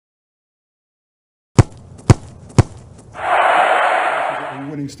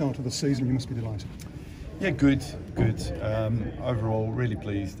winning start to the season. You must be delighted. Yeah, good. Overall, really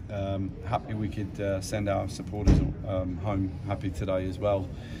pleased. Happy we could send our supporters home happy today as well,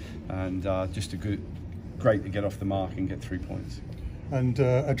 and just great to get off the mark and get 3 points. And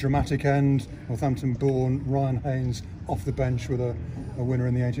a dramatic end. Northampton-born Ryan Haynes off the bench with a winner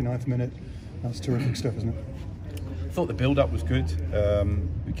in the 89th minute. That's terrific stuff, isn't it? I thought the build-up was good.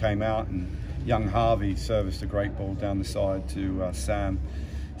 We came out and young Harvey serviced a great ball down the side to Sam.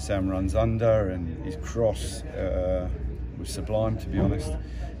 Sam runs under, and his cross was sublime, to be honest.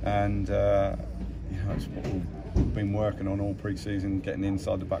 And it's what we've been working on all pre-season, getting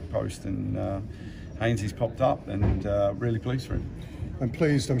inside the back post. And Haynesy's popped up, and really pleased for him. I'm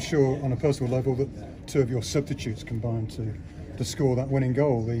pleased, I'm sure, on a personal level, that two of your substitutes combined to score that winning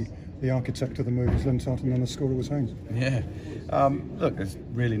goal. The architect of the move was Lintott, and then the scorer was Haynes. Yeah, look, it's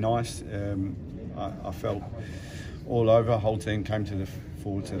really nice. I felt all over. The whole team came to the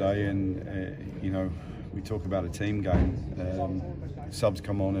fore today, and we talk about a team game. Subs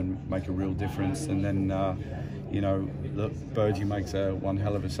come on and make a real difference, and then look, Burgee makes one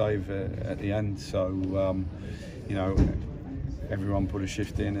hell of a save at the end. So everyone put a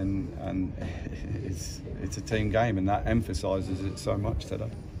shift in, and it's a team game, and that emphasises it so much today.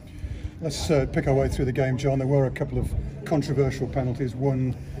 Let's pick our way through the game, John. There were a couple of controversial penalties,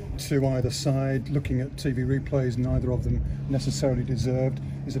 one to either side. Looking at TV replays, neither of them necessarily deserved.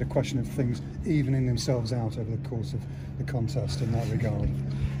 Is it a question of things evening themselves out over the course of the contest in that regard?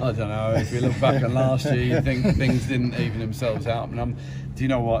 I don't know. If you look back at last year, you think things didn't even themselves out. And do you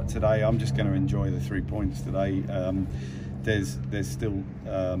know what? Today, I'm just going to enjoy the 3 points today. There's still,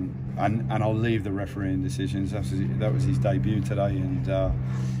 and I'll leave the refereeing decisions. That was his debut today, and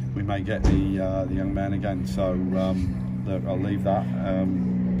we may get the young man again. So look, I'll leave that.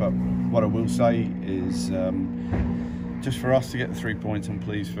 But what I will say is, just for us to get the 3 points, I'm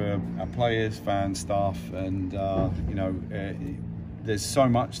pleased for our players, fans, staff, and there's so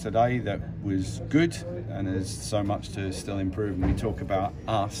much today that was good, and there's so much to still improve. And we talk about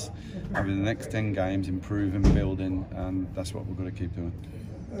us over the next 10 games improving, building, and that's what we've got to keep doing.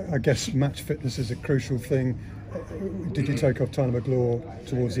 I guess match fitness is a crucial thing. Did you take off Tyler McGlaw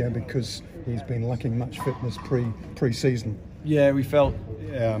towards the end because he's been lacking match fitness pre-season? Yeah, we felt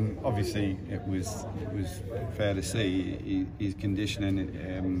obviously it was fair to see his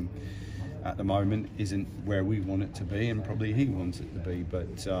conditioning at the moment isn't where we want it to be, and probably he wants it to be.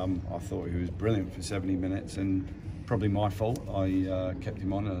 But I thought he was brilliant for 70 minutes, and probably my fault. I kept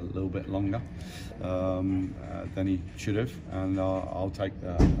him on a little bit longer than he should have, and I'll take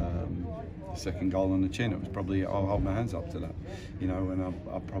the second goal on the chin. It was probably, I'll hold my hands up to that, and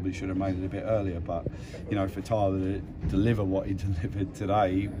I probably should have made it a bit earlier. But for Tyler to deliver what he delivered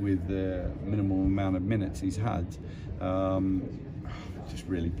today with the minimal amount of minutes he's had, just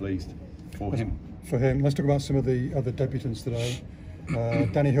really pleased for him. For him, let's talk about some of the other debutants today.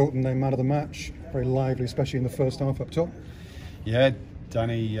 Danny Hilton named man of the match, very lively, especially in the first half up top. Yeah,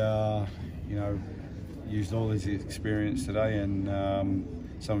 Danny, used all his experience today, and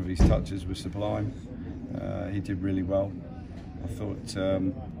some of his touches were sublime. He did really well. I thought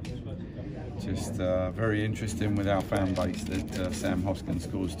just very interesting with our fan base that Sam Hoskins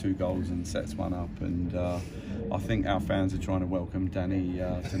scores 2 goals and sets one up, and I think our fans are trying to welcome Danny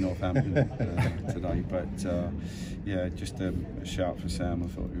to Northampton today. But yeah, just a shout for Sam. I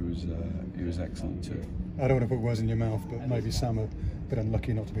thought he was excellent too. I don't want to put words in your mouth, but maybe Sam a bit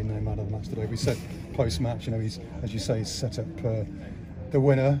unlucky not to be named man of the match today. We said post-match, he's, as you say, he's set up the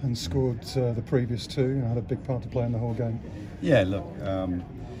winner and scored the previous 2. Had a big part to play in the whole game. Yeah, look,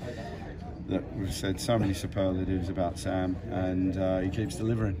 we've said so many superlatives about Sam, and he keeps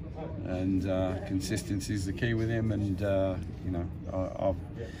delivering, and consistency is the key with him. And I've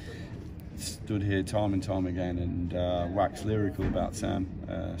stood here time and time again and waxed lyrical about Sam.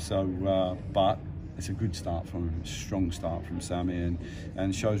 But it's a good start from him, a strong start from Sammy,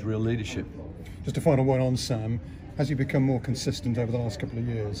 and shows real leadership. Just a final one on Sam. Has he become more consistent over the last couple of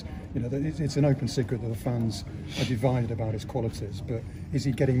years? It's an open secret that the fans are divided about his qualities, but is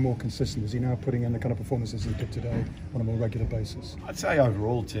he getting more consistent? Is he now putting in the kind of performances he did today on a more regular basis? I'd say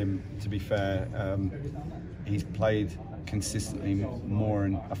overall, Tim, to be fair, he's played consistently more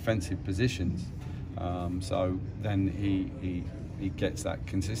in offensive positions, so then he gets that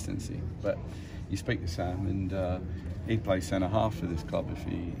consistency. But you speak to Sam, and he'd play centre half for this club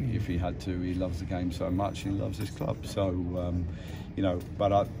if he had to. He loves the game so much. He loves his club. So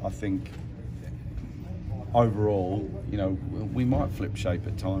but I think overall, we might flip shape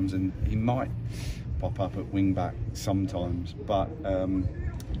at times, and he might pop up at wing back sometimes. But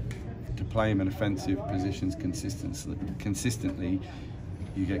to play him in offensive positions consistently,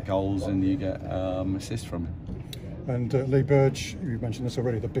 you get goals and you get assists from it. And Lee Burge, you mentioned this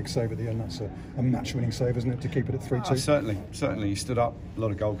already, the big save at the end. That's a match-winning save, isn't it, to keep it at 3-2? Certainly. He stood up. A lot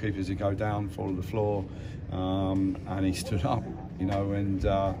of goalkeepers who go down, fall to the floor, and he stood up, you know, and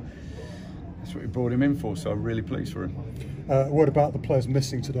that's what we brought him in for. So I'm really pleased for him. What about the players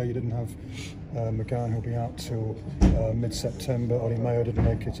missing today? You didn't have McGowan, who'll be out till mid-September. Ollie Mayo didn't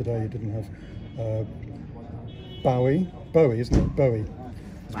make it today. You didn't have Bowie, isn't it? Bowie.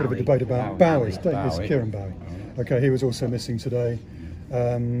 There's a bit of a debate about Bowie. It's Kieran Bowie. Okay, he was also missing today.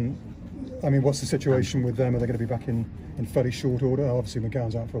 I mean, what's the situation with them? Are they going to be back in fairly short order? Obviously,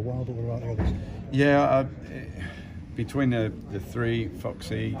 McGowan's out for a while, but what about the others? Yeah, between the three,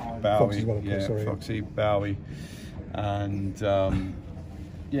 Foxy, Bowie, Fox as well, sorry, Foxy, Bowie, and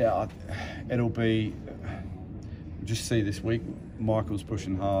it'll be. Just see this week, Michael's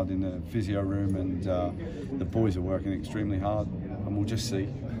pushing hard in the physio room, and the boys are working extremely hard, and we'll just see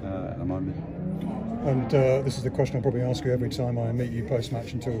at the moment. And this is the question I'll probably ask you every time I meet you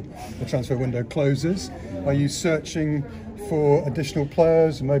post-match until the transfer window closes. Are you searching for additional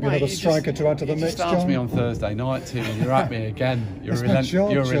players and maybe another striker to add to the mix, John? You asked me on Thursday night, Tim, and you're at me again. You're relentless.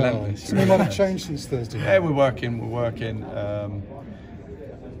 You're relentless. It's been a lot of change since Thursday night. Yeah, we're working.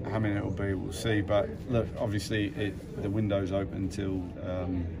 How many it'll be, we'll see. But look, obviously the window's open until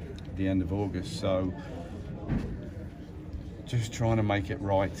the end of August, so just trying to make it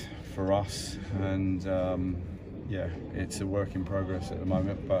right for us, and yeah, it's a work in progress at the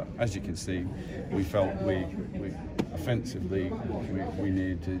moment. But as you can see, we felt we offensively we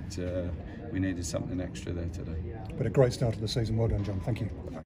needed something extra there today. But a great start to the season. Well done, John. Thank you.